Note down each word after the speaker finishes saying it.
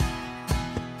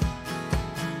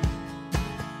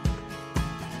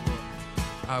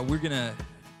We're going to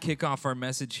kick off our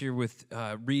message here with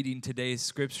reading today's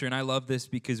scripture. And I love this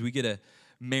because we get to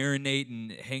marinate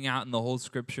and hang out in the whole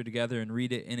scripture together and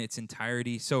read it in its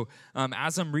entirety. So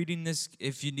as I'm reading this,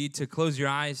 if you need to close your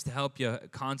eyes to help you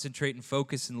concentrate and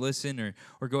focus and listen,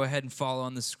 or go ahead and follow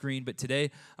on the screen. But today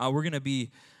we're going to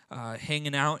be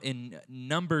hanging out in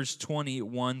Numbers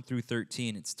 21 through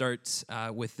 13. It starts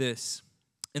with this.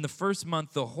 In the first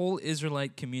month, the whole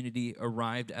Israelite community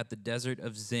arrived at the desert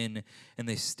of Zin, and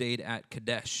they stayed at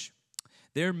Kadesh.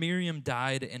 There Miriam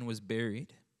died and was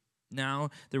buried. Now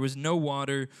there was no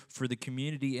water for the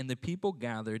community, and the people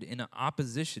gathered in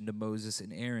opposition to Moses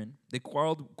and Aaron. They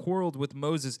quarreled with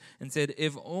Moses and said,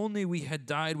 "If only we had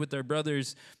died with our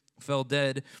brothers, fell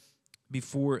dead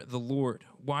before the Lord.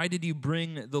 Why did you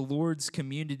bring the Lord's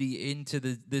community into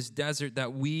this desert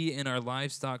that we and our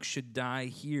livestock should die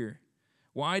here?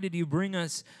 Why did you bring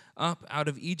us up out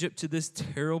of Egypt to this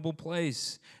terrible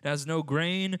place? It has no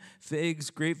grain, figs,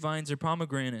 grapevines, or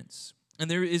pomegranates,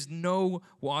 and there is no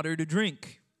water to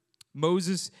drink."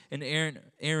 Moses and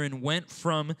Aaron went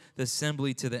from the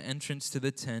assembly to the entrance to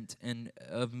the tent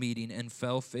of meeting and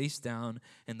fell face down,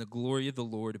 and the glory of the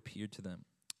Lord appeared to them.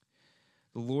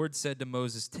 The Lord said to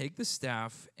Moses, "Take the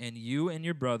staff, and you and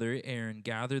your brother Aaron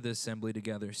gather the assembly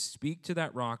together. Speak to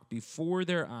that rock before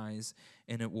their eyes,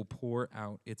 and it will pour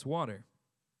out its water.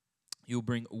 You'll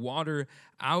bring water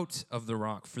out of the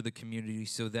rock for the community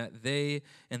so that they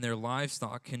and their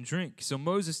livestock can drink." So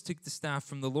Moses took the staff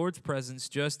from the Lord's presence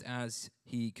just as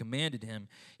he commanded him.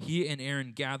 He and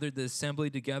Aaron gathered the assembly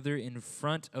together in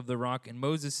front of the rock, and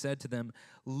Moses said to them,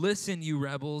 "Listen, you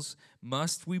rebels,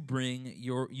 must we bring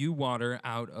you water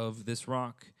out of this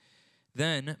rock?"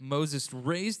 Then Moses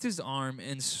raised his arm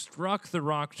and struck the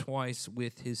rock twice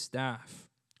with his staff.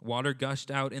 Water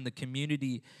gushed out, and the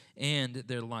community and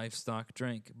their livestock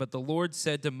drank. But the Lord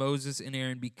said to Moses and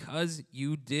Aaron, "Because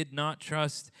you did not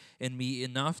trust in me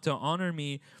enough to honor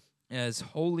me as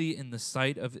holy in the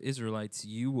sight of Israelites,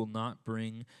 you will not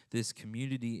bring this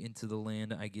community into the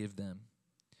land I give them."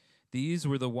 These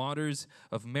were the waters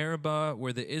of Meribah,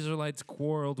 where the Israelites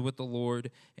quarreled with the Lord,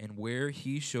 and where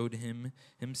he showed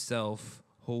himself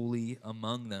holy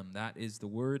among them. That is the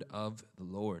word of the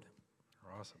Lord.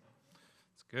 Awesome.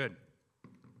 Good.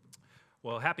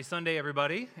 Well, happy Sunday,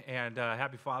 everybody, and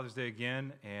happy Father's Day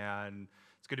again. And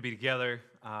it's good to be together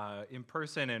in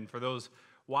person. And for those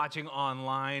watching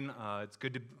online, it's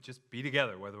good to just be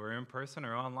together, whether we're in person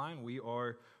or online. We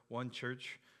are one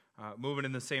church moving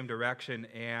in the same direction,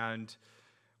 and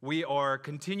we are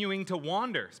continuing to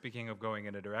wander. Speaking of going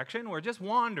in a direction, we're just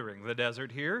wandering the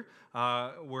desert here.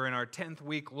 We're in our 10th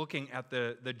week looking at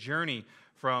the journey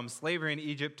from slavery in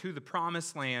Egypt to the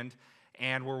Promised Land.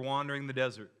 And we're wandering the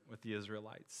desert with the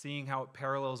Israelites, seeing how it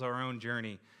parallels our own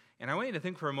journey. And I want you to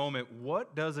think for a moment,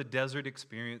 what does a desert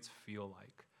experience feel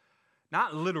like?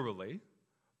 Not literally,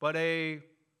 but a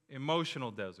emotional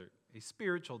desert, a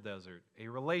spiritual desert, a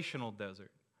relational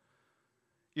desert.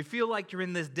 You feel like you're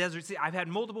in this desert. See, I've had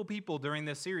multiple people during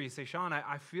this series say, "Sean,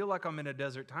 I feel like I'm in a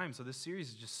desert time." So this series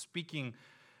is just speaking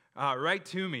right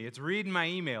to me. It's reading my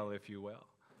email, if you will.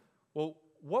 Well,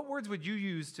 what words would you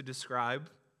use to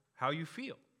describe how you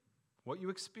feel, what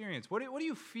you experience? What do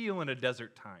you feel in a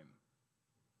desert time?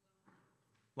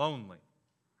 Lonely.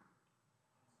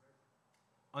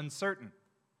 Uncertain.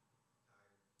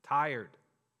 Tired.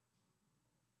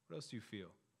 What else do you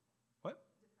feel? What?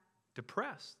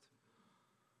 Depressed.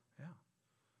 Yeah.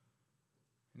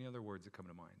 Any other words that come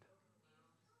to mind?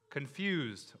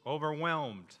 Confused,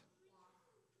 overwhelmed,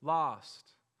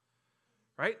 lost.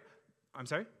 Right? I'm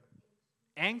sorry?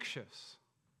 Anxious.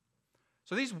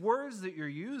 So these words that you're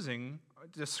using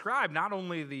describe not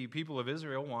only the people of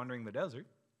Israel wandering the desert.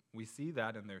 We see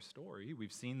that in their story.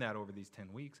 We've seen that over these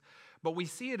 10 weeks. But we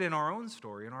see it in our own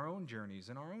story, in our own journeys,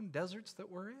 in our own deserts that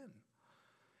we're in.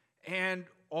 And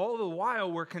all the while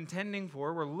we're contending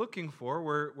for, we're looking for,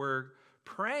 we're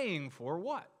praying for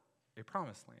what? A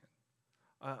promised land.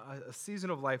 A season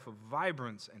of life of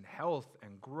vibrance and health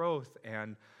and growth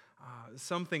and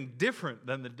something different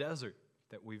than the desert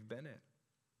that we've been in.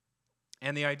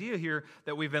 And the idea here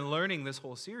that we've been learning this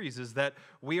whole series is that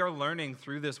we are learning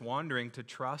through this wandering to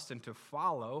trust and to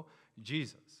follow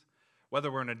Jesus.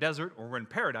 Whether we're in a desert or we're in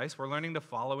paradise, we're learning to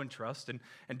follow and trust and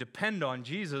depend on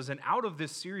Jesus. And out of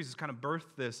this series has kind of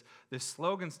birthed this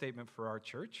slogan statement for our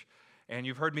church. And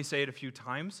you've heard me say it a few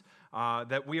times,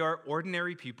 that we are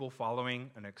ordinary people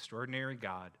following an extraordinary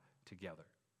God together.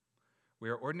 We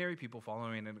are ordinary people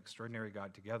following an extraordinary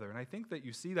God together. And I think that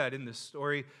you see that in this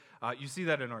story. You see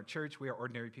that in our church. We are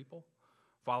ordinary people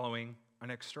following an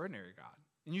extraordinary God.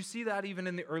 And you see that even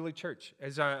in the early church.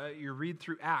 As you read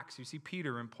through Acts, you see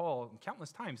Peter and Paul and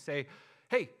countless times say,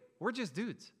 hey, we're just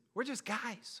dudes. We're just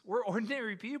guys. We're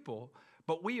ordinary people.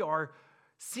 But we are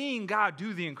seeing God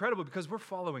do the incredible because we're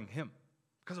following him.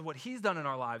 Because of what he's done in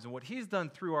our lives and what he's done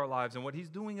through our lives and what he's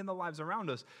doing in the lives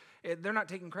around us. They're not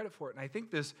taking credit for it. And I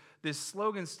think this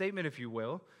slogan statement, if you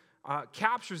will,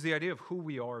 captures the idea of who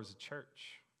we are as a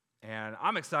church. And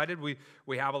I'm excited. We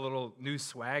have a little new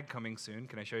swag coming soon.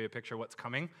 Can I show you a picture of what's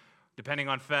coming? Depending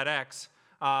on FedEx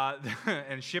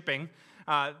and shipping.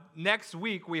 Next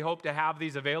week, we hope to have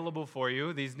these available for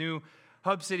you, these new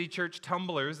Hub City Church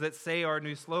tumblers that say our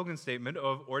new slogan statement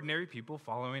of ordinary people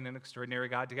following an extraordinary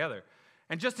God together.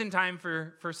 And just in time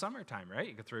for summertime, right?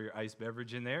 You can throw your iced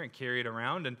beverage in there and carry it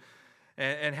around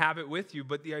and have it with you.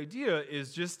 But the idea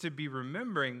is just to be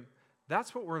remembering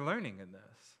that's what we're learning in this.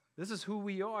 This is who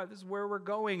we are. This is where we're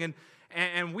going.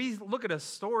 And we look at a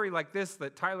story like this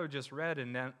that Tyler just read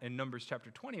in Numbers chapter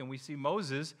 20, and we see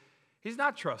Moses, he's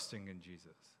not trusting in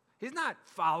Jesus. He's not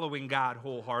following God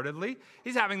wholeheartedly.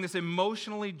 He's having this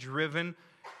emotionally driven,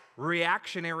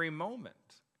 reactionary moment.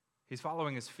 He's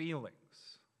following his feelings.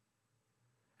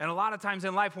 And a lot of times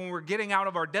in life, when we're getting out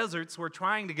of our deserts, we're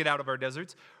trying to get out of our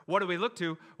deserts, what do we look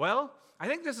to? Well, I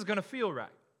think this is going to feel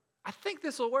right. I think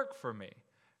this will work for me.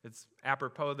 It's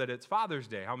apropos that it's Father's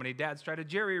Day. How many dads try to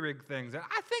jerry-rig things? And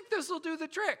I think this will do the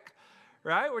trick,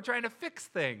 right? We're trying to fix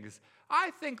things.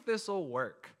 I think this will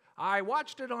work. I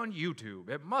watched it on YouTube.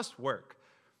 It must work.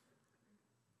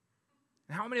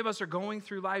 And how many of us are going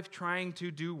through life trying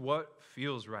to do what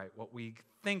feels right, what we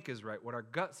think is right, what our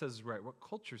gut says is right, what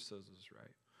culture says is right?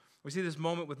 We see this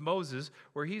moment with Moses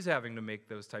where he's having to make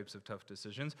those types of tough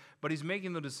decisions, but he's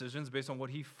making the decisions based on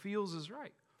what he feels is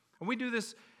right. And we do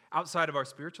this outside of our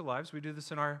spiritual lives. We do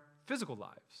this in our physical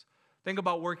lives. Think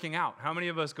about working out. How many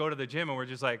of us go to the gym and we're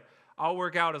just like, I'll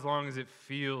work out as long as it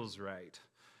feels right,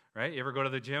 right? You ever go to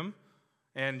the gym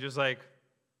and just like,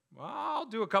 well, I'll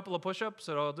do a couple of push-ups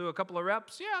and I'll do a couple of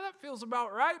reps. Yeah, that feels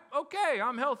about right. Okay,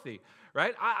 I'm healthy,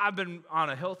 right? I've been on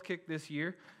a health kick this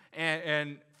year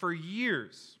and for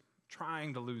years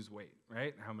trying to lose weight,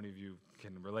 right? How many of you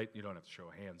can relate? You don't have to show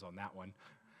hands on that one,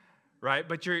 right?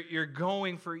 But you're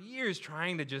going for years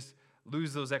trying to just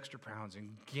lose those extra pounds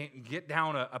and get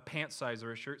down a pant size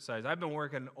or a shirt size. I've been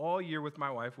working all year with my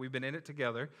wife. We've been in it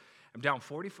together. I'm down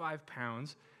 45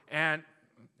 pounds. And,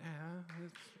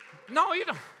 no, you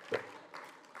don't.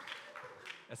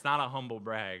 It's not a humble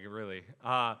brag, really.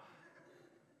 But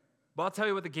I'll tell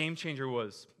you what the game changer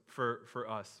was for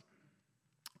us.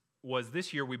 Was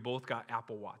this year we both got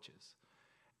Apple Watches.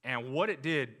 And what it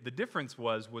did, the difference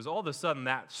was all of a sudden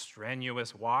that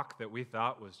strenuous walk that we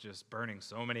thought was just burning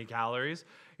so many calories,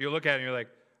 you look at it and you're like,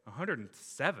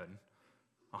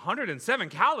 107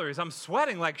 calories, I'm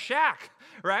sweating like Shaq,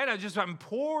 right? I'm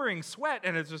pouring sweat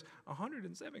and it's just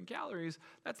 107 calories,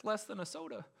 that's less than a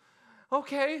soda.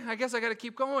 Okay, I guess I got to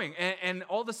keep going. And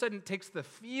all of a sudden it takes the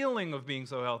feeling of being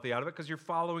so healthy out of it because you're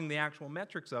following the actual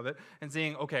metrics of it and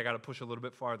saying, okay, I got to push a little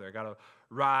bit farther. I got to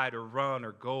ride or run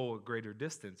or go a greater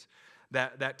distance.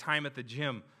 That time at the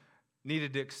gym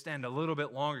needed to extend a little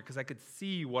bit longer because I could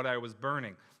see what I was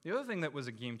burning. The other thing that was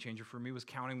a game changer for me was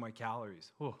counting my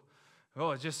calories.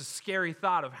 It's just a scary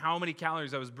thought of how many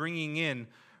calories I was bringing in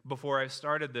before I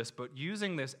started this, but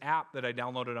using this app that I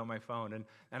downloaded on my phone,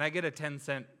 and I get a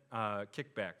 10-cent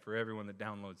kickback for everyone that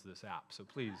downloads this app. So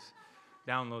please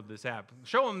download this app.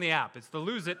 Show them the app. It's the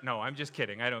Lose It. No, I'm just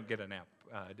kidding. I don't get an app.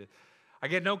 I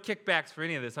get no kickbacks for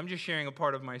any of this. I'm just sharing a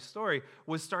part of my story,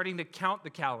 was starting to count the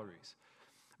calories.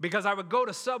 Because I would go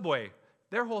to Subway.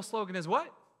 Their whole slogan is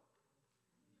what?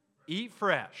 Eat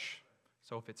fresh.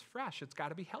 So if it's fresh, it's got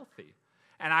to be healthy.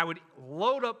 And I would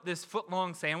load up this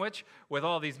foot-long sandwich with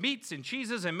all these meats and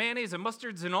cheeses and mayonnaise and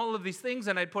mustards and all of these things,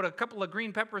 and I'd put a couple of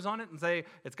green peppers on it and say,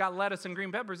 it's got lettuce and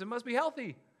green peppers, it must be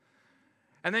healthy.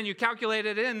 And then you calculate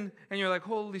it in, and you're like,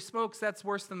 holy smokes, that's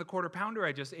worse than the quarter pounder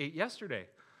I just ate yesterday,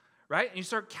 right? And you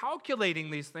start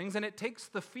calculating these things, and it takes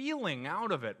the feeling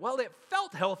out of it. Well, it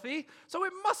felt healthy, so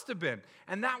it must have been.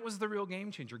 And that was the real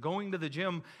game changer, going to the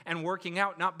gym and working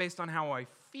out, not based on how I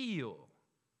feel.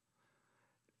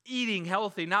 Eating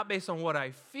healthy, not based on what I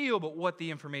feel, but what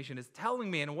the information is telling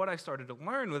me. And what I started to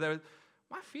learn was that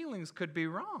my feelings could be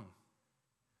wrong.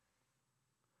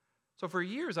 So for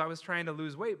years, I was trying to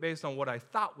lose weight based on what I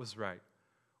thought was right,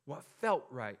 what felt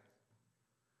right.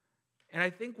 And I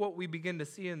think what we begin to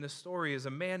see in this story is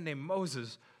a man named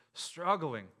Moses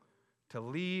struggling to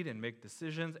lead and make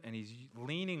decisions, and he's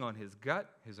leaning on his gut,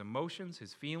 his emotions,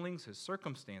 his feelings, his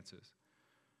circumstances.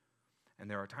 And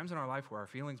there are times in our life where our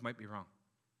feelings might be wrong.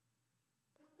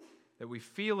 That we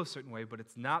feel a certain way, but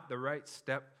it's not the right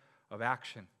step of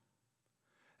action.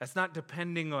 That's not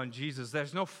depending on Jesus.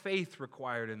 There's no faith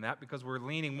required in that because we're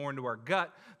leaning more into our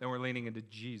gut than we're leaning into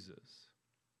Jesus.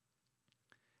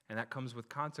 And that comes with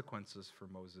consequences for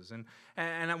Moses.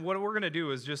 And what we're going to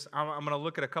do is I'm going to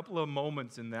look at a couple of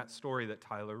moments in that story that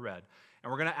Tyler read.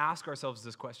 And we're going to ask ourselves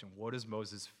this question: what is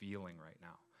Moses feeling right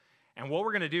now? And what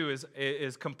we're going to do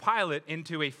is compile it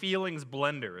into a feelings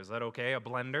blender. Is that okay? A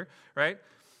blender, right?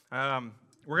 We're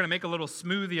going to make a little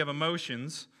smoothie of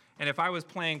emotions. And if I was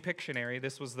playing Pictionary,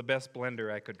 this was the best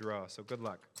blender I could draw. So good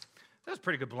luck. That was a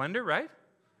pretty good blender, right?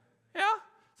 Yeah?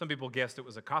 Some people guessed it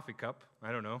was a coffee cup.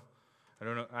 I don't know.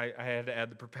 I had to add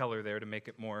the propeller there to make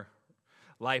it more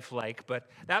lifelike. But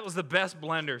that was the best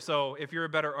blender. So if you're a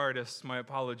better artist, my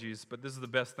apologies. But this is the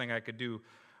best thing I could do.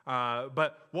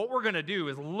 But what we're going to do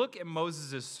is look at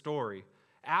Moses' story,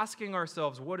 asking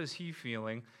ourselves, what is he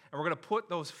feeling? And we're going to put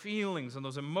those feelings and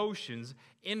those emotions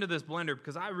into this blender,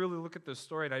 because I really look at this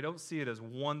story and I don't see it as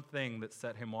one thing that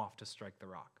set him off to strike the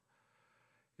rock.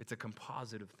 It's a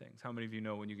composite of things. How many of you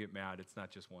know when you get mad, it's not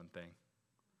just one thing?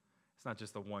 It's not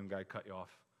just the one guy cut you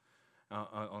off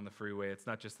on the freeway. It's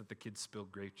not just that the kids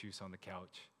spilled grape juice on the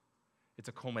couch. It's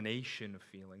a culmination of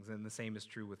feelings. And the same is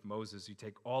true with Moses. You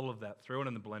take all of that, throw it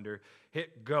in the blender,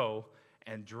 hit go,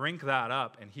 and drink that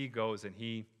up, and he goes and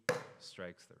he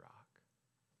strikes the rock.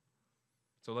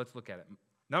 So let's look at it.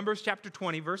 Numbers chapter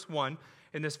 20, verse 1,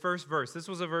 in this first verse. This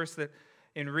was a verse that,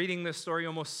 in reading this story, you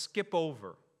almost skip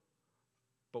over.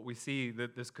 But we see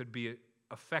that this could be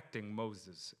affecting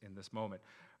Moses in this moment.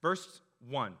 Verse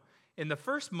 1, in the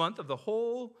first month of the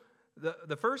whole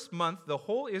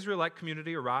Israelite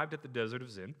community arrived at the desert of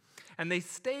Zin, and they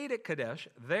stayed at Kadesh.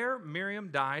 There Miriam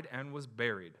died and was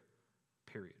buried.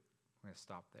 Period. I'm going to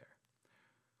stop there.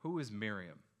 Who is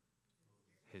Miriam?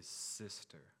 His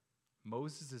sister.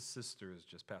 Moses' sister has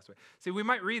just passed away. See, we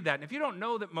might read that, and if you don't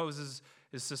know that Moses'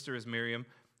 sister is Miriam,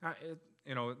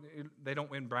 they don't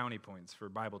win brownie points for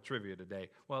Bible trivia today.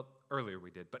 Well, earlier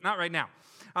we did, but not right now.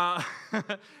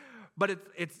 But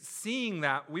it's seeing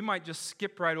that, we might just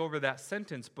skip right over that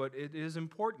sentence, but it is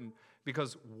important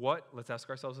because let's ask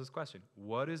ourselves this question.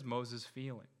 What is Moses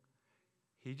feeling?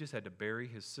 He just had to bury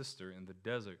his sister in the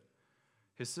desert.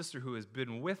 His sister who has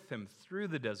been with him through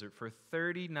the desert for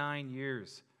 39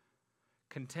 years,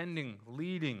 contending,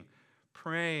 leading,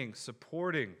 praying,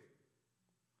 supporting.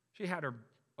 She had her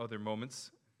other moments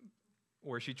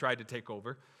where she tried to take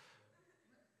over.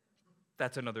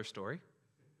 That's another story.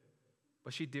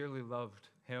 But she dearly loved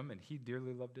him, and he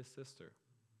dearly loved his sister.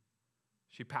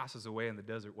 She passes away in the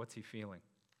desert. What's he feeling?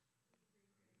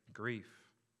 Grief.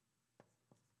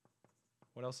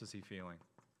 What else is he feeling?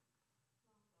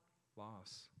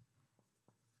 Loss.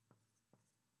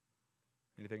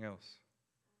 Anything else?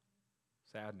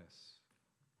 Sadness.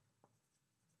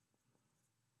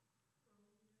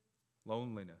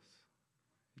 Loneliness.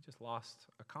 He just lost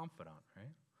a confidant, right?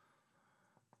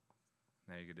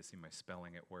 Now you get to see my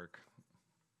spelling at work.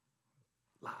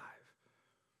 Live.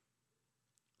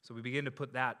 So we begin to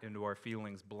put that into our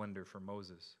feelings blender for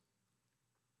Moses.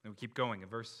 And we keep going in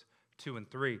verse 2 and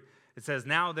 3. It says,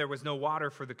 now there was no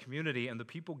water for the community, and the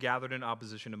people gathered in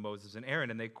opposition to Moses and Aaron,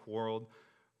 and they quarreled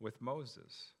with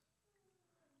Moses.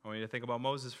 I want you to think about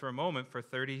Moses for a moment. For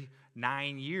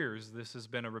 39 years, this has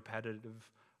been a repetitive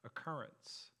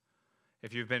occurrence.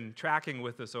 If you've been tracking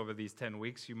with us over these 10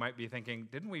 weeks, you might be thinking,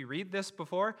 didn't we read this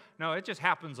before? No, it just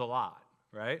happens a lot,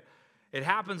 right? It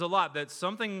happens a lot that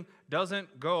something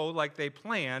doesn't go like they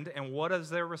planned, and what is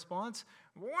their response?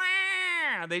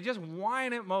 Wah! They just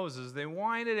whine at Moses, they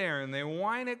whine at Aaron, they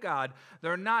whine at God.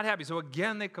 They're not happy. So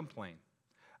again, they complain.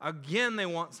 Again, they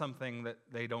want something that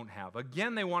they don't have.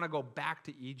 Again, they want to go back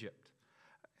to Egypt,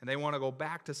 and they want to go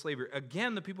back to slavery.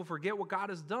 Again, the people forget what God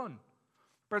has done.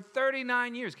 For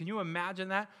 39 years, can you imagine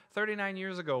that? 39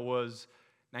 years ago was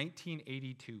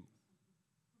 1982.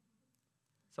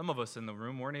 Some of us in the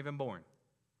room weren't even born.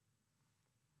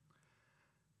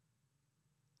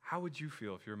 How would you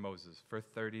feel if you're Moses for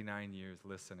 39 years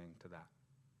listening to that?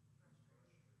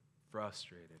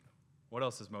 Frustrated. What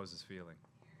else is Moses feeling?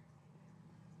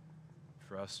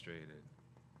 Frustrated.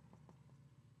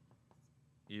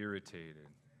 Irritated.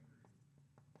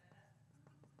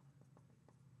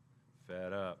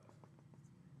 Fed up.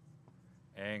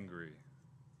 Angry.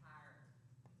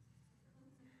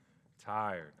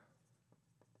 Tired.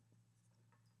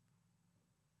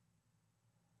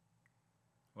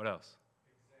 What else?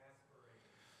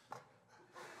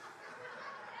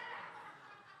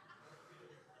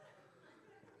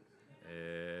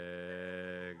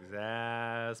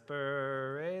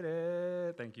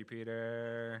 Exasperated. Thank you,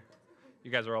 Peter. You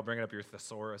guys are all bringing up your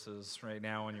thesauruses right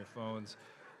now on your phones.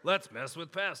 Let's mess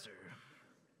with Pastor.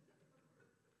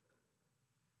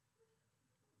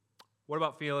 What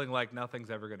about feeling like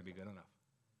nothing's ever going to be good enough?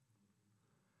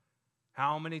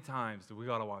 How many times do we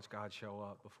got to watch God show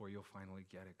up before you'll finally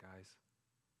get it, guys?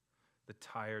 The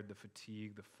tired, the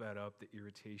fatigue, the fed up, the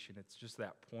irritation. It's just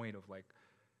that point of like,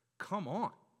 come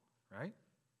on, right?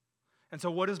 And so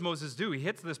what does Moses do? He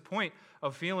hits this point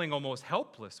of feeling almost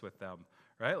helpless with them,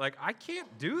 right? Like, I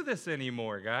can't do this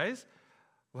anymore, guys.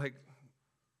 Like,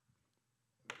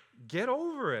 get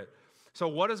over it. So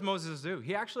what does Moses do?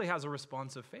 He actually has a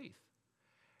response of faith.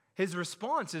 His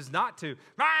response is not to,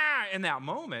 in that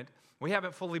moment. We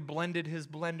haven't fully blended his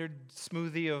blended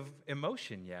smoothie of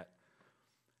emotion yet.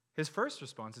 His first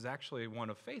response is actually one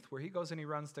of faith, where he goes and he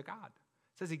runs to God.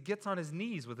 It says he gets on his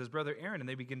knees with his brother Aaron, and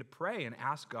they begin to pray and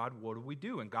ask God, what do we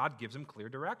do? And God gives him clear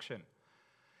direction.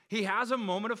 He has a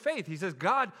moment of faith. He says,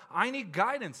 God, I need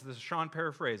guidance. This is Sean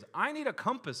paraphrase. I need a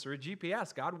compass or a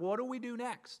GPS. God, what do we do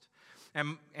next?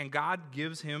 And God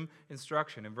gives him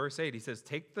instruction. In verse 8, he says,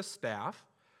 take the staff,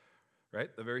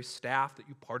 right? The very staff that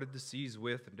you parted the seas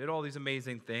with and did all these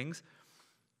amazing things.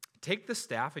 Take the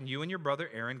staff, and you and your brother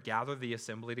Aaron gather the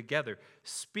assembly together.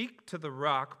 Speak to the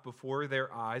rock before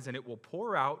their eyes, and it will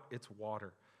pour out its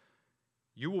water.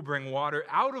 You will bring water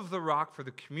out of the rock for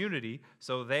the community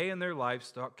so they and their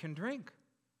livestock can drink.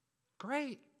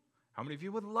 Great. How many of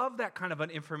you would love that kind of an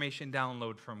information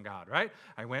download from God, right?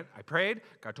 I went, I prayed,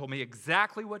 God told me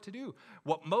exactly what to do.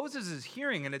 What Moses is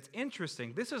hearing, and it's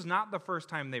interesting, this is not the first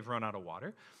time they've run out of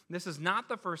water. This is not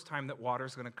the first time that water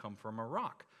is going to come from a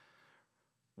rock.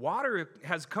 Water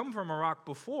has come from a rock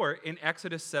before in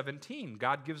Exodus 17.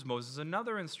 God gives Moses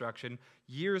another instruction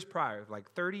years prior, like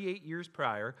 38 years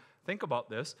prior. Think about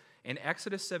this. In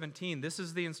Exodus 17, this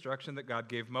is the instruction that God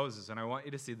gave Moses, and I want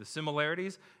you to see the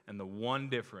similarities and the one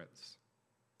difference.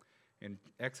 In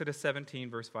Exodus 17,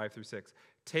 verse 5 through 6,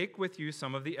 take with you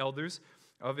some of the elders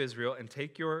of Israel and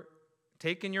take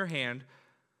in your hand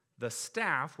the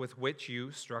staff with which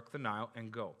you struck the Nile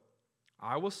and go.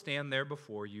 I will stand there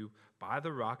before you by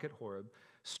the rock at Horeb.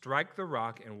 Strike the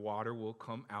rock and water will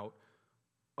come out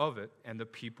of it, and the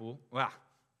people,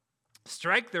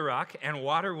 strike the rock and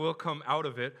water will come out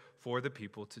of it for the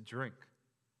people to drink.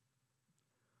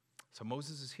 So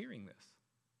Moses is hearing this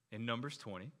in Numbers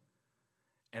 20,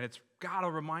 and it's got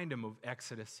to remind him of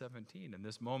Exodus 17 and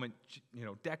this moment,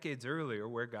 decades earlier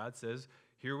where God says,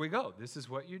 here we go, this is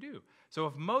what you do. So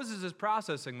if Moses is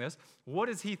processing this, what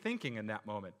is he thinking in that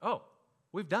moment? Oh,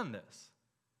 we've done this.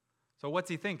 So what's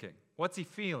he thinking? What's he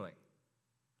feeling?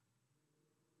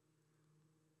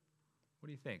 What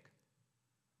do you think?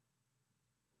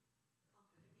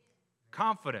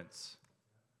 Confidence.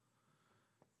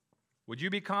 Would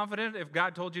you be confident if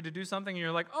God told you to do something and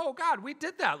you're like, oh, God, we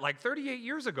did that like 38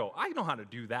 years ago. I know how to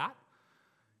do that.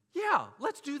 Yeah,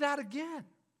 let's do that again,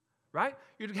 right?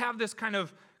 You'd have this kind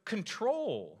of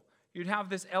control. You'd have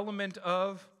this element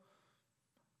of,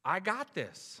 I got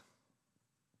this.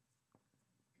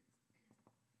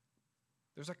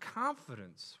 There's a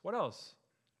confidence. What else?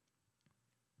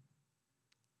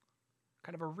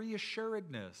 Kind of a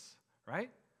reassuredness, right?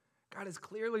 God has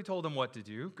clearly told him what to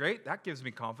do. Great, that gives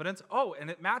me confidence. Oh, and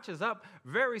it matches up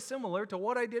very similar to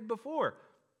what I did before.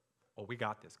 Oh, we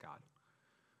got this, God.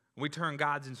 We turn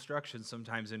God's instructions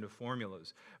sometimes into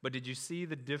formulas. But did you see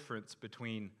the difference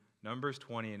between Numbers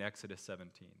 20 and Exodus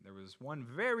 17? There was one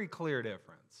very clear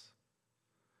difference.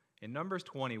 In Numbers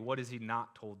 20, what is he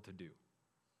not told to do?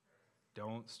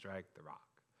 Don't strike the rock.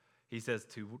 He says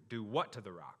to do what to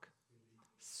the rock?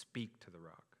 Speak to the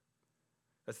rock.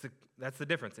 That's the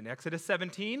difference. In Exodus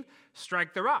 17,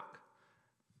 strike the rock.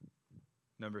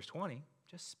 Numbers 20,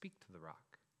 just speak to the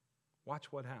rock.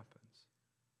 Watch what happens.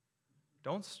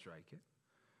 Don't strike it.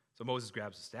 So Moses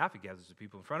grabs the staff, he gathers the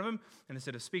people in front of him, and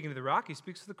instead of speaking to the rock, he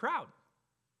speaks to the crowd.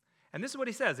 And this is what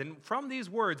he says. And from these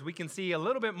words, we can see a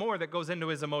little bit more that goes into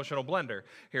his emotional blender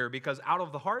here, because out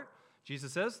of the heart,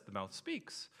 Jesus says, the mouth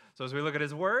speaks. So as we look at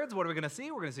his words, what are we going to see?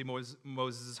 We're going to see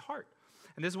Moses' heart.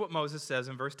 And this is what Moses says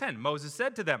in verse 10. Moses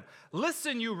said to them,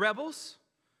 listen, you rebels,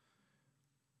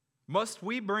 must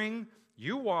we bring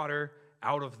you water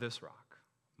out of this rock?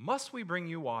 Must we bring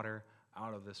you water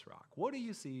out of this rock? What do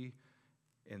you see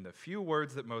in the few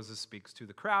words that Moses speaks to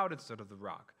the crowd instead of the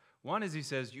rock? One is he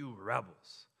says, you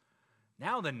rebels.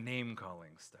 Now the name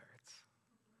calling starts.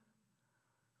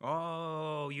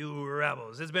 Oh, you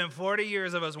rebels. It's been 40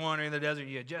 years of us wandering in the desert.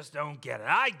 You just don't get it.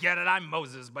 I get it. I'm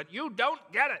Moses, but you don't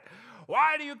get it.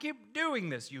 Why do you keep doing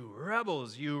this? You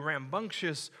rebels, you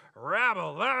rambunctious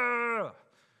rabble. Ah!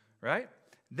 Right?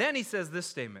 Then he says this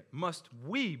statement, must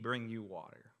we bring you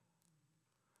water?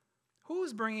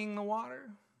 Who's bringing the water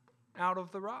out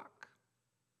of the rock?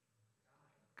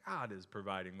 God is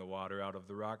providing the water out of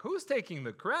the rock. Who's taking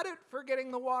the credit for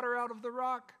getting the water out of the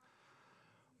rock?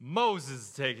 Moses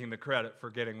is taking the credit for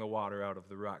getting the water out of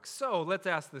the rock. So let's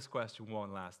ask this question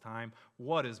one last time.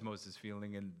 What is Moses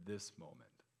feeling in this moment?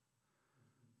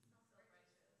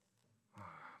 Oh,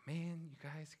 man, you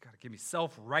guys got to give me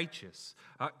self-righteous.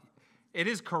 It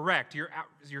is correct.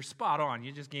 You're spot on.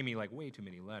 You just gave me like way too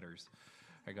many letters.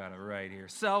 I got it right here.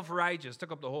 Self-righteous.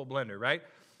 Took up the whole blender, right?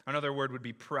 Another word would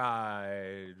be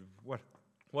pride.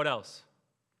 What else?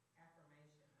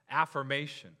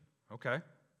 Affirmation. Okay.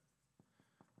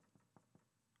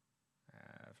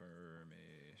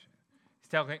 Affirmation. He's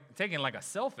taking like a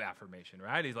self-affirmation,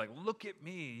 right? He's like, look at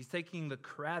me. He's taking the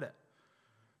credit,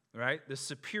 right? The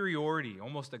superiority,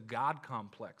 almost a God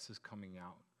complex is coming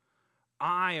out.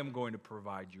 I am going to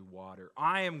provide you water.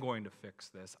 I am going to fix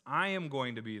this. I am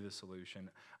going to be the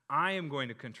solution. I am going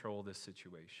to control this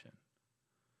situation.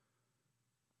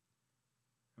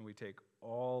 And we take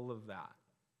all of that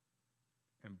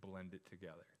and blend it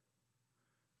together.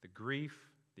 The grief,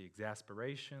 the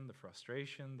exasperation, the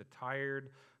frustration, the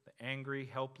tired, the angry,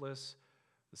 helpless,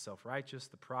 the self-righteous,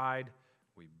 the pride,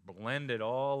 we blend it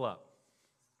all up.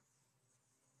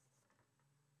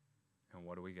 And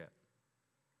what do we get?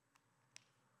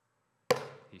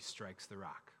 He strikes the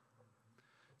rock.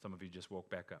 Some of you just woke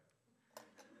back up.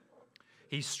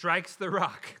 He strikes the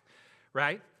rock,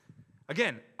 right?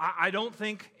 Again, I don't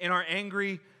think in our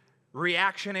angry,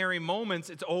 reactionary moments,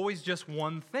 it's always just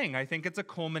one thing. I think it's a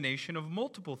culmination of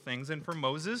multiple things. And for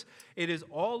Moses, it is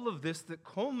all of this that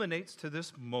culminates to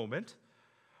this moment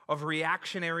of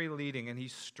reactionary leading, and he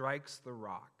strikes the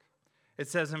rock. It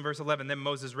says in verse 11, then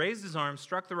Moses raised his arm,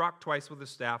 struck the rock twice with his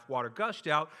staff, water gushed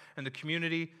out, and the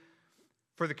community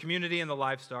and the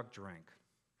livestock drank.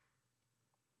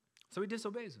 So he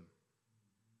disobeys him.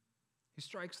 He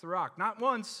strikes the rock, not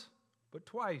once, but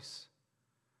twice.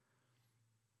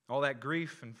 All that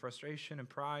grief and frustration and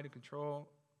pride and control,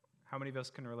 how many of us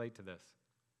can relate to this?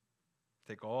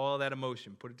 Take all that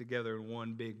emotion, put it together in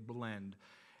one big blend,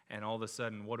 and all of a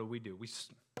sudden, what do?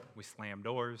 We slam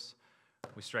doors,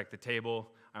 we strike the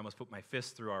table. I almost put my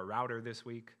fist through our router this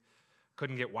week.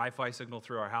 Couldn't get Wi-Fi signal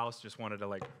through our house, just wanted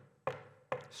to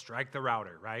strike the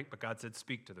router, right? But God said,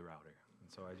 speak to the router.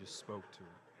 And so I just spoke to it.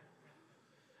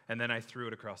 And then I threw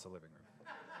it across the living room.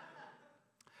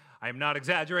 I am not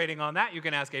exaggerating on that. You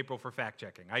can ask April for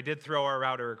fact-checking. I did throw our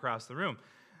router across the room.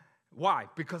 Why?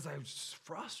 Because I was just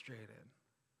frustrated.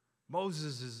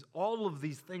 Moses is all of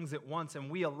these things at once, and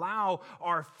we allow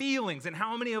our feelings. And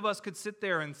how many of us could sit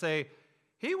there and say,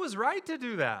 he was right to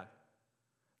do that?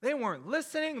 They weren't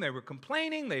listening. They were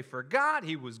complaining. They forgot.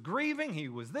 He was grieving. He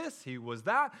was this. He was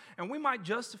that. And we might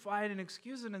justify it and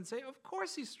excuse it and say, of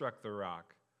course he struck the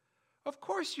rock. Of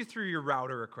course you threw your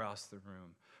router across the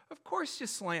room. Of course you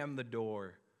slammed the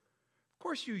door. Of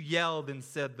course you yelled and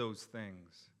said those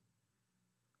things.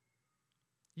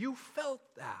 You felt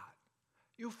that.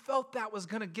 You felt that was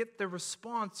going to get the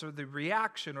response or the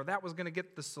reaction, or that was going to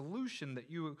get the solution that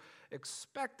you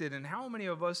expected. And how many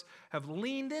of us have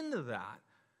leaned into that?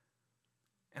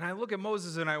 And I look at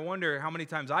Moses and I wonder how many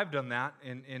times I've done that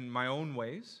in my own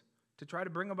ways to try to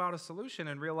bring about a solution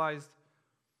and realized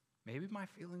maybe my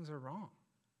feelings are wrong.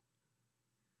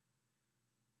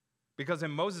 Because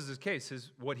in Moses'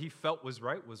 case, what he felt was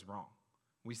right was wrong.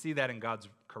 We see that in God's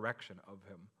correction of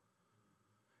him.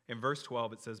 In verse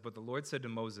 12, it says, but the Lord said to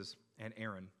Moses and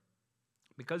Aaron,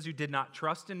 because you did not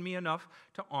trust in me enough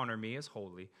to honor me as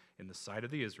holy in the sight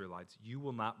of the Israelites, you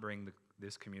will not bring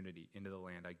this community into the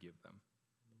land I give them.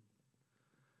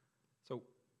 So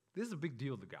this is a big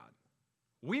deal to God.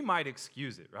 We might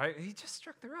excuse it, right? He just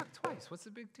struck the rock twice. What's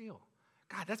the big deal?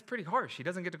 God, that's pretty harsh. He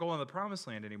doesn't get to go on the promised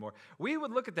land anymore. We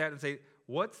would look at that and say,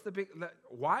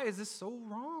 why is this so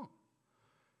wrong?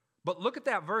 But look at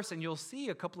that verse and you'll see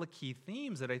a couple of key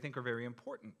themes that I think are very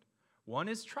important. One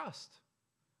is trust.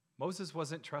 Moses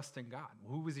wasn't trusting God.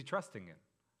 Who was he trusting in?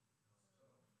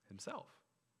 Himself.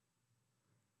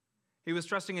 He was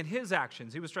trusting in his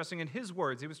actions. He was trusting in his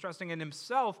words. He was trusting in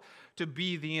himself to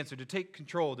be the answer, to take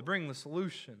control, to bring the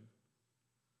solution.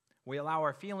 We allow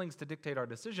our feelings to dictate our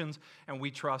decisions, and we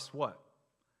trust what?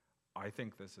 I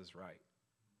think this is right.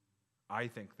 I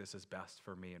think this is best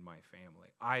for me and my family.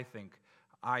 I think.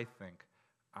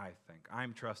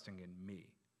 I'm trusting in me.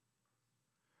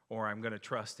 Or I'm going to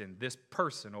trust in this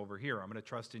person over here. I'm going to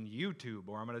trust in YouTube,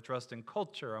 or I'm going to trust in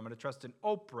culture. I'm going to trust in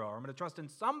Oprah, or I'm going to trust in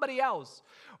somebody else,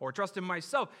 or trust in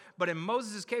myself. But in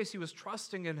Moses' case, he was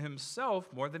trusting in himself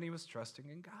more than he was trusting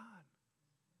in God.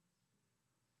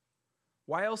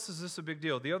 Why else is this a big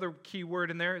deal? The other key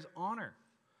word in there is honor.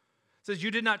 It says,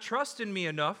 you did not trust in me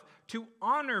enough to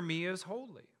honor me as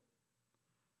holy.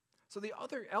 So the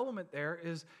other element there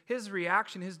is his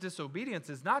reaction, his disobedience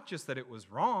is not just that it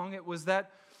was wrong, it was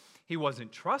that he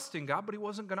wasn't trusting God, but he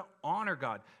wasn't going to honor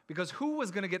God. Because who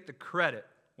was going to get the credit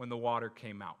when the water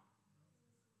came out?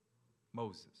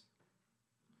 Moses.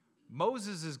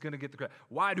 Moses is going to get the credit.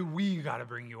 Why do we got to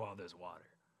bring you all this water?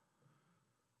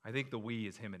 I think the we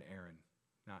is him and Aaron,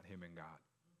 not him and God.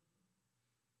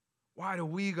 Why do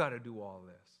we got to do all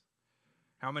this?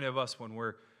 How many of us, when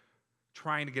we're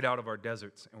trying to get out of our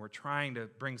deserts and we're trying to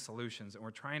bring solutions and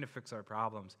we're trying to fix our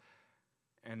problems,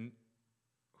 and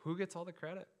who gets all the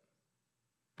credit?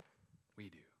 We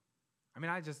do. I mean,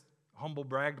 I just humble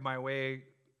bragged my way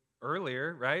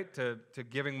earlier, right, to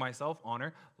giving myself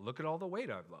honor. Look at all the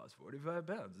weight I've lost, 45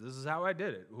 pounds. This is how I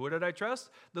did it. Who did I trust?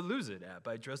 The Lose It app.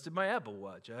 I trusted my Apple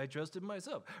Watch. I trusted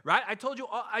myself, right? I told you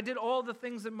I did all the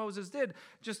things that Moses did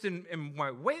just in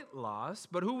my weight loss,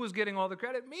 but who was getting all the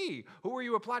credit? Me. Who were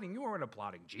you applauding? You weren't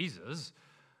applauding Jesus.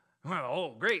 Well,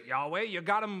 oh, great, Yahweh, you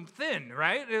got him thin,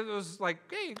 right? It was like,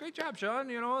 hey, great job,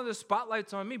 Sean. You know, the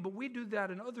spotlight's on me, but we do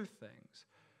that in other things.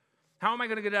 How am I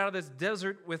going to get out of this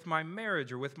desert with my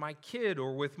marriage or with my kid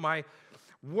or with my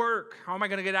work? How am I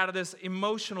going to get out of this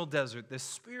emotional desert, this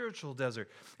spiritual desert?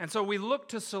 And so we look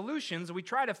to solutions. We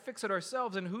try to fix it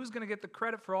ourselves. And who's going to get the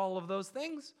credit for all of those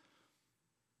things?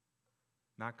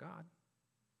 Not God.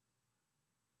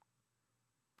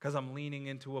 Because I'm leaning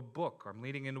into a book. I'm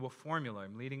leaning into a formula.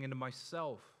 I'm leaning into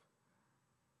myself.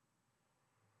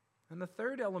 And the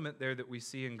third element there that we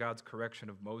see in God's correction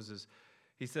of Moses,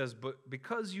 he says, but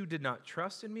because you did not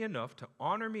trust in me enough to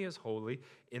honor me as holy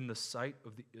in the sight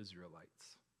of the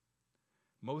Israelites.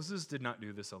 Moses did not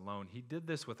do this alone. He did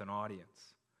this with an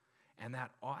audience. And that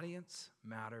audience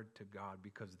mattered to God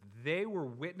because they were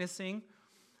witnessing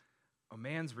a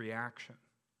man's reaction.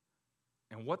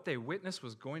 And what they witnessed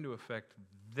was going to affect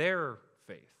their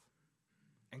faith.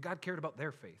 And God cared about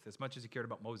their faith as much as he cared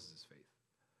about Moses' faith.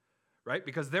 Right?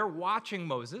 Because they're watching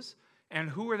Moses, and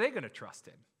who are they going to trust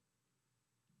in?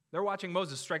 They're watching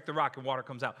Moses strike the rock and water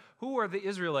comes out. Who are the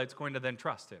Israelites going to then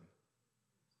trust in?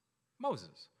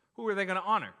 Moses. Who are they going to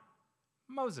honor?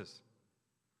 Moses.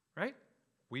 Right?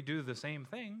 We do the same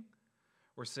thing.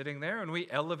 We're sitting there and we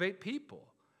elevate people.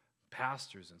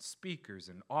 Pastors and speakers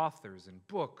and authors and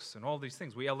books and all these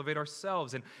things. We elevate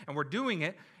ourselves and we're doing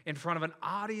it in front of an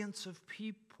audience of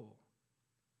people.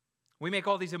 We make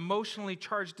all these emotionally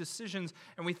charged decisions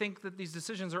and we think that these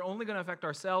decisions are only going to affect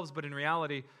ourselves, but in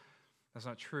reality, that's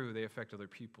not true. They affect other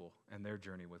people and their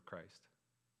journey with Christ.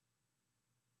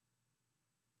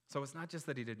 So it's not just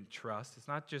that he didn't trust, it's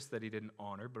not just that he didn't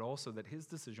honor, but also that his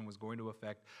decision was going to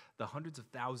affect the hundreds of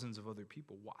thousands of other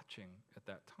people watching at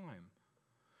that time.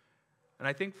 And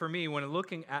I think for me, when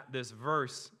looking at this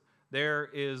verse, there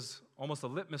is almost a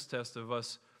litmus test of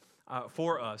us,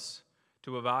 for us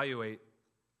to evaluate,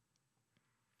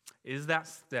 is that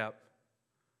step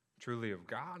truly of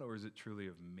God or is it truly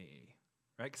of me?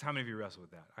 Right? Because how many of you wrestle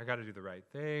with that? I got to do the right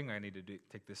thing. I need to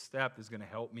take this step. This is going to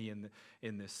help me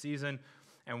in this season.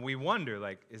 And we wonder,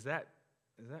 like, is that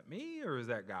me or is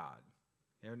that God?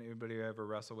 Anybody ever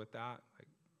wrestle with that? Like,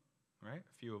 right?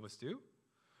 A few of us do.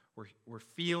 We're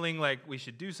feeling like we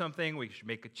should do something. We should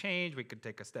make a change. We could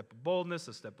take a step of boldness,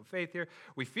 a step of faith here.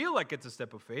 We feel like it's a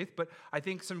step of faith, but I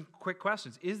think some quick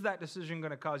questions. Is that decision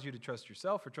going to cause you to trust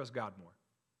yourself or trust God more?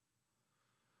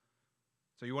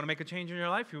 So you want to make a change in your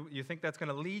life? You think that's going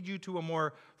to lead you to a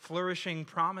more flourishing,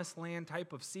 promised land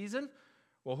type of season?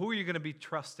 Well, who are you going to be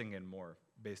trusting in more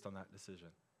based on that decision?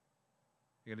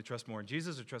 You're going to trust more in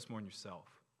Jesus or trust more in yourself?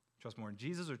 Trust more in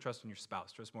Jesus or trust in your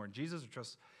spouse? Trust more in Jesus or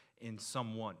trust in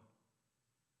someone?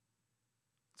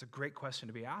 It's a great question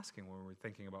to be asking when we're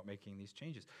thinking about making these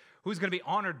changes. Who's going to be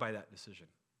honored by that decision?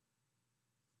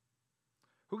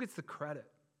 Who gets the credit?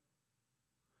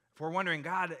 If we're wondering,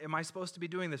 God, am I supposed to be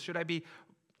doing this? Should I be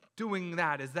doing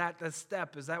that? Is that a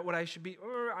step? Is that what I should be?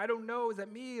 Or I don't know. Is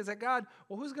that me? Is that God?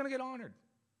 Well, who's going to get honored?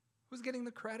 Who's getting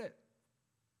the credit?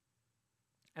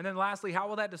 And then lastly, how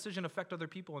will that decision affect other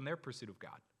people in their pursuit of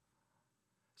God?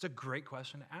 It's a great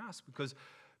question to ask because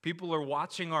people are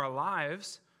watching our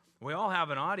lives. We all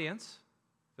have an audience.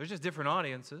 There's just different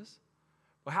audiences.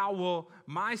 But how will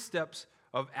my steps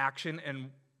of action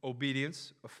and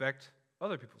obedience affect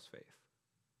other people's faith?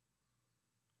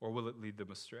 Or will it lead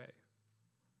them astray?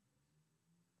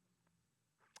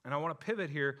 And I want to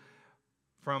pivot here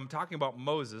from talking about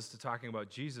Moses to talking about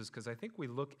Jesus because I think we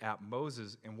look at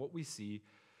Moses and what we see,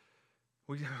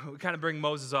 we kind of bring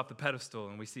Moses off the pedestal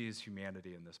and we see his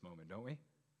humanity in this moment, don't we?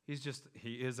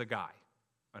 He is a guy,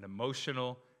 an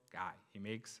emotional guy. He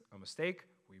makes a mistake.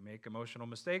 We make emotional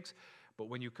mistakes. But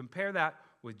when you compare that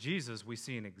with Jesus, we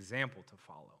see an example to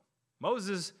follow.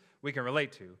 Moses we can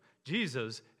relate to.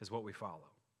 Jesus is what we follow.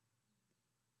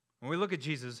 When we look at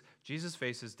Jesus, Jesus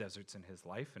faces deserts in his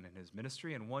life and in his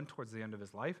ministry, and one towards the end of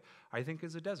his life, I think,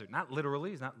 is a desert. Not literally,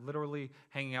 he's not literally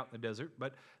hanging out in the desert,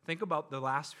 but think about the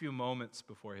last few moments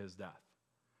before his death.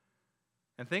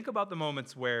 And think about the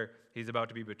moments where he's about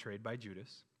to be betrayed by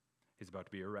Judas, he's about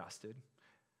to be arrested,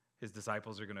 his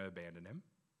disciples are going to abandon him,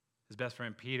 his best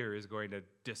friend Peter is going to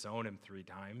disown him 3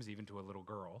 times, even to a little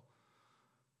girl.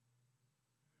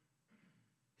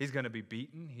 He's going to be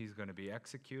beaten, he's going to be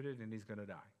executed, and he's going to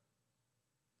die.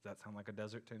 Does that sound like a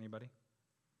desert to anybody?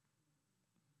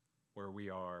 Where we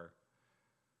are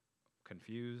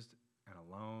confused and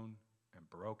alone and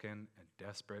broken and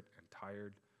desperate and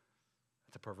tired.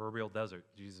 It's a proverbial desert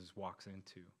Jesus walks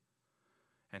into.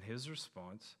 And his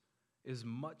response is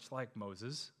much like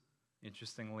Moses.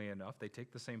 Interestingly enough, they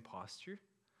take the same posture.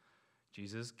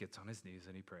 Jesus gets on his knees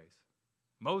and he prays.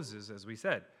 Moses, as we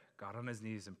said, got on his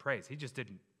knees and prays. He just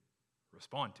didn't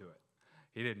respond to it.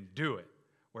 He didn't do it.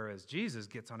 Whereas Jesus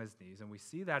gets on his knees, and we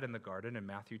see that in the garden in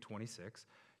Matthew 26.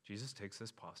 Jesus takes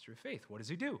this posture of faith. What does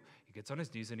he do? He gets on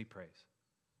his knees and he prays.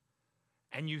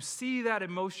 And you see that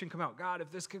emotion come out. God,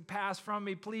 if this could pass from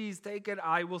me, please take it.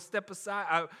 I will step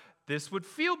aside. This would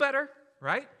feel better,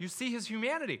 right? You see his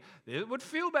humanity. It would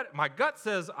feel better. My gut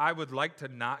says I would like to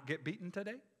not get beaten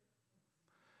today.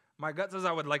 My gut says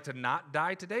I would like to not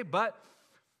die today, but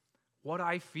what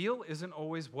I feel isn't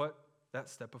always what that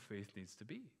step of faith needs to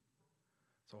be.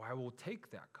 So I will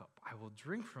take that cup. I will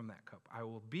drink from that cup. I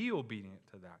will be obedient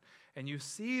to that. And you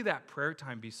see that prayer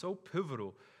time be so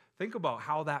pivotal. Think about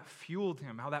how that fueled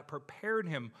him, how that prepared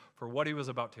him for what he was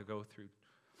about to go through.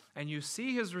 And you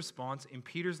see his response in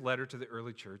Peter's letter to the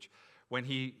early church when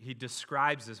he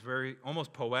describes this very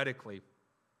almost poetically.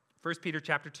 1 Peter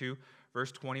chapter 2,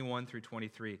 verse 21 through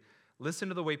 23. Listen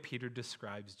to the way Peter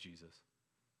describes Jesus.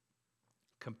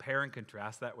 Compare and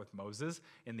contrast that with Moses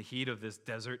in the heat of this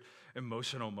desert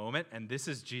emotional moment, and this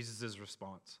is Jesus'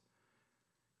 response.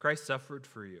 Christ suffered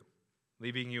for you,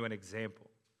 leaving you an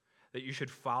example that you should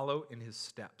follow in his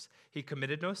steps. He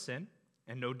committed no sin,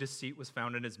 and no deceit was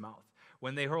found in his mouth.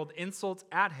 When they hurled insults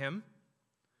at him,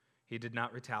 he did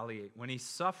not retaliate. When he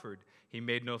suffered, he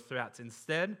made no threats.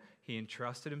 Instead, he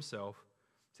entrusted himself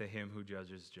to him who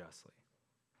judges justly.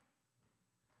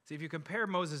 See, if you compare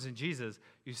Moses and Jesus,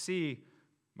 you see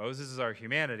Moses is our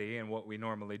humanity and what we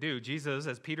normally do. Jesus,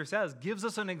 as Peter says, gives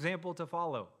us an example to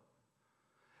follow.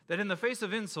 That in the face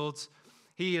of insults,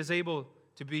 he is able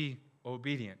to be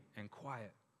obedient and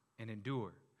quiet and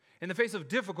endure. In the face of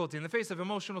difficulty, in the face of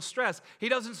emotional stress, he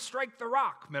doesn't strike the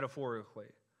rock, metaphorically.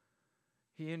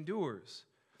 He endures.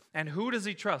 And who does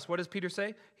he trust? What does Peter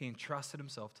say? He entrusted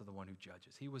himself to the one who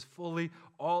judges. He was fully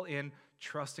all in,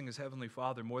 trusting his heavenly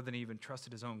Father more than he even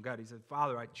trusted his own gut. He said,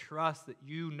 Father, I trust that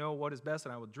you know what is best,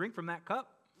 and I will drink from that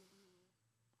cup.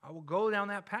 I will go down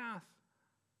that path.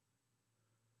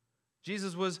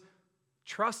 Jesus was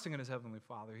trusting in his heavenly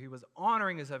Father. He was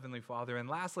honoring his heavenly Father. And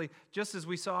lastly, just as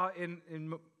we saw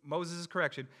in Moses'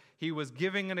 correction, he was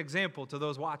giving an example to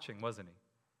those watching, wasn't he?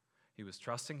 He was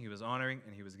trusting, he was honoring,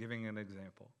 and he was giving an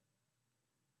example.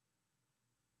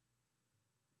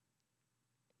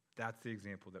 That's the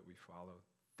example that we follow.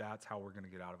 That's how we're going to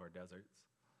get out of our deserts,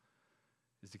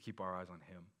 is to keep our eyes on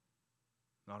him,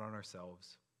 not on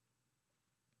ourselves,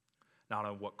 not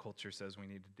on what culture says we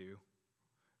need to do,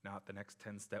 not the next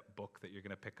 10-step book that you're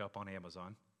going to pick up on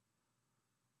Amazon.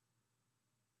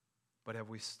 But have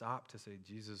we stopped to say,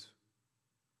 Jesus,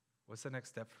 what's the next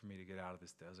step for me to get out of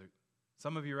this desert?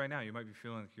 Some of you right now, you might be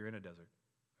feeling like you're in a desert,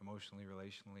 emotionally,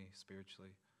 relationally, spiritually.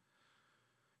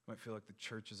 You might feel like the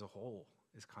church as a whole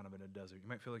is kind of in a desert. You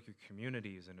might feel like your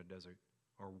community is in a desert,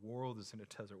 our world is in a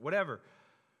desert, whatever.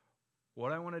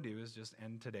 What I want to do is just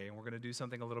end today, and we're going to do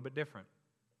something a little bit different.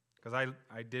 Because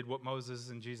I did what Moses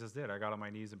and Jesus did. I got on my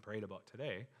knees and prayed about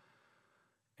today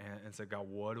and said, God,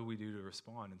 what do we do to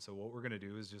respond? And so what we're going to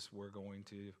do is we're going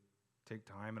to take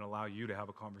time and allow you to have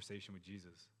a conversation with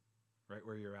Jesus right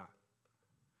where you're at.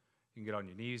 You can get on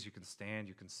your knees, you can stand,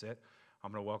 you can sit.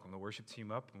 I'm going to welcome the worship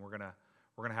team up, and we're going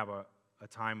to have a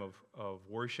time of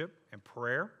worship and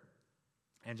prayer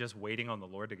and just waiting on the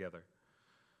Lord together.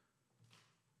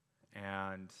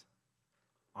 And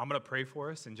I'm going to pray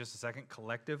for us in just a second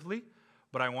collectively,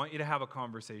 but I want you to have a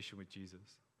conversation with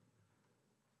Jesus.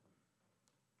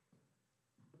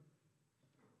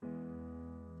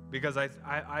 Because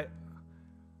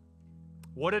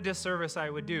what a disservice I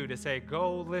would do to say,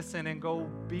 go listen and go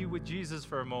be with Jesus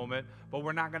for a moment, but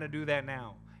we're not going to do that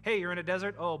now. Hey, you're in a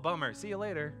desert? Oh, bummer. See you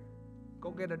later. Go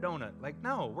get a donut. Like,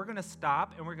 no, we're going to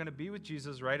stop and we're going to be with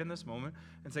Jesus right in this moment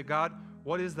and say, God,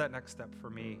 what is that next step for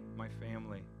me, my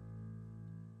family?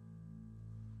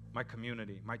 my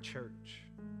community, my church.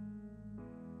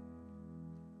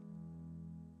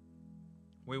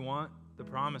 We want the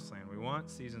promised land. We want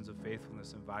seasons of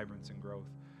faithfulness and vibrance and growth.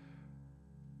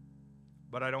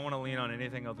 But I don't want to lean on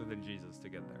anything other than Jesus to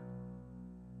get there.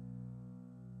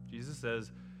 Jesus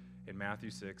says in Matthew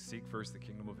 6, seek first the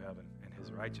kingdom of heaven and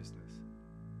his righteousness,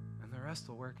 and the rest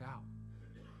will work out.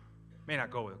 May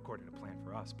not go according to plan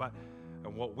for us, but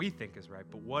and what we think is right.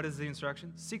 But what is the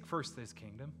instruction? Seek first his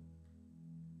kingdom.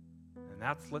 And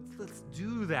let's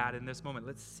do that in this moment.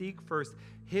 Let's seek first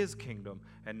his kingdom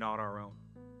and not our own.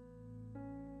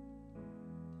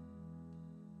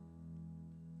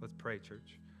 Let's pray,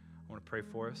 church. I want to pray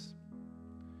for us.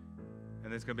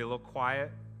 And it's going to be a little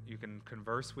quiet. You can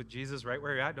converse with Jesus right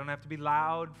where you're at. Don't have to be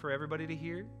loud for everybody to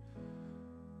hear.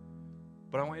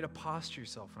 But I want you to posture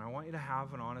yourself, and I want you to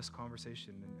have an honest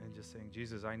conversation and just saying,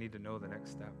 Jesus, I need to know the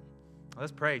next step.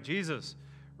 Let's pray. Jesus,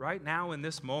 right now in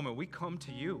this moment, we come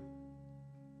to you.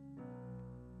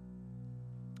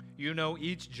 You know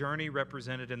each journey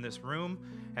represented in this room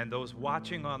and those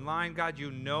watching online. God, you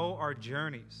know our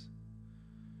journeys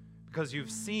because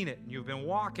you've seen it and you've been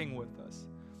walking with us,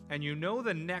 and you know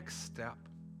the next step.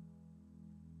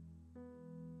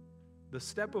 The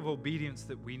step of obedience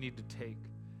that we need to take.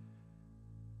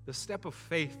 The step of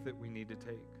faith that we need to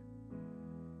take.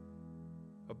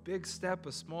 A big step,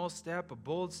 a small step, a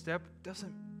bold step,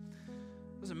 doesn't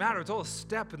matter. It's all a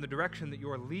step in the direction that you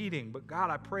are leading. But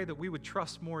God, I pray that we would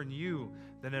trust more in you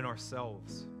than in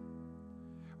ourselves.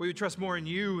 We would trust more in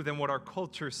you than what our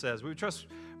culture says. We would trust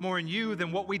more in you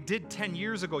than what we did 10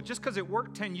 years ago. Just because it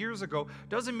worked 10 years ago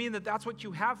doesn't mean that that's what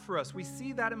you have for us. We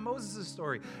see that in Moses'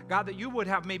 story. God, that you would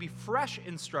have maybe fresh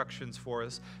instructions for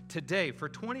us today, for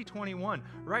 2021,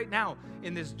 right now,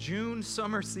 in this June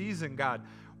summer season, God.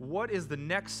 What is the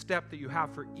next step that you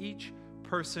have for each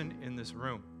person in this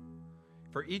room?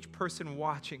 For each person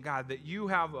watching, God, that you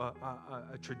have a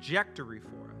trajectory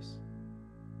for us.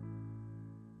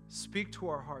 Speak to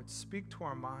our hearts, speak to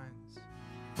our minds.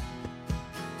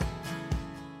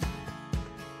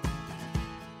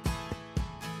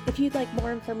 If you'd like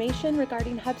more information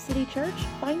regarding Hub City Church,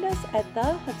 find us at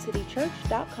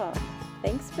thehubcitychurch.com.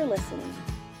 Thanks for listening.